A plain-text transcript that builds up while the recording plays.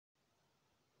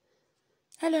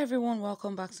Hello everyone,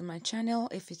 welcome back to my channel.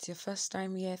 If it's your first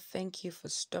time here, thank you for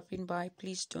stopping by.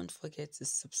 Please don't forget to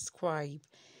subscribe.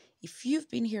 If you've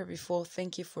been here before,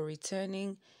 thank you for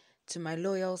returning. To my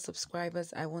loyal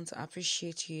subscribers, I want to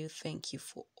appreciate you. Thank you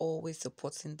for always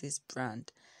supporting this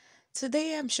brand.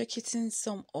 Today I'm showcasing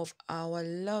some of our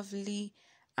lovely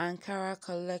Ankara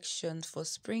collections for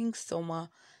spring summer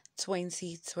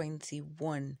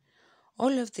 2021.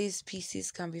 All of these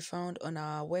pieces can be found on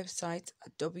our website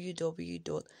at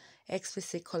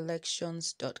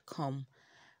www.explicitcollections.com.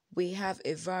 We have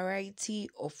a variety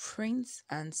of prints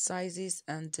and sizes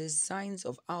and designs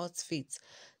of outfits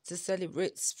to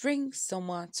celebrate spring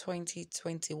summer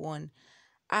 2021.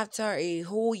 After a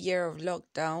whole year of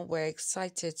lockdown, we're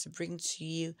excited to bring to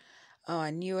you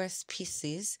our newest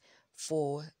pieces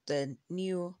for the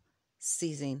new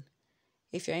season.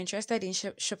 If you're interested in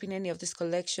shopping any of these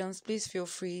collections, please feel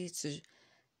free to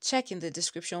check in the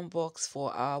description box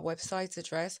for our website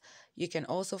address. You can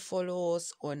also follow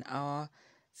us on our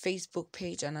Facebook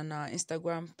page and on our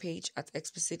Instagram page at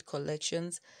Explicit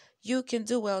Collections. You can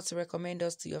do well to recommend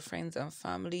us to your friends and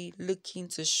family looking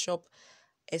to shop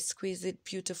exquisite,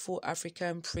 beautiful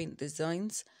African print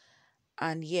designs.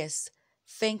 And yes,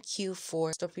 thank you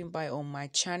for stopping by on my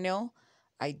channel.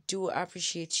 I do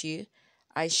appreciate you.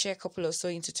 I share a couple of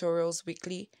sewing tutorials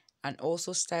weekly and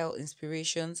also style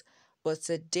inspirations. But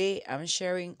today I'm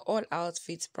sharing all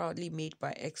outfits proudly made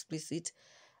by Explicit.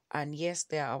 And yes,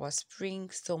 they are our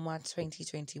spring summer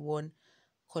 2021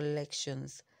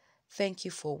 collections. Thank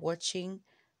you for watching.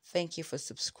 Thank you for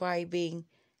subscribing.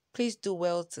 Please do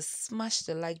well to smash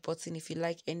the like button if you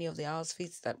like any of the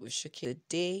outfits that we've showcased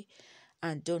today.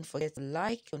 And don't forget to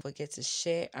like, don't forget to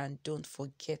share, and don't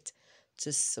forget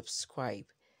to subscribe.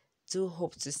 Do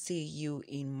hope to see you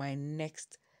in my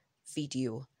next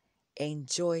video.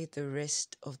 Enjoy the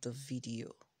rest of the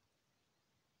video.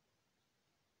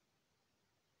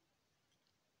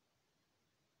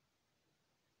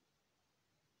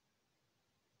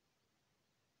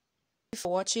 Thank you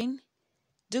for watching.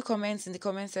 Do comment in the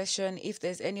comment section if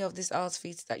there's any of these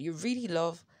outfits that you really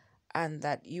love and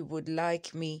that you would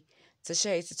like me to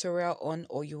share a tutorial on,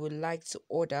 or you would like to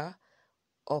order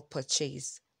or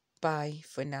purchase. Bye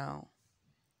for now.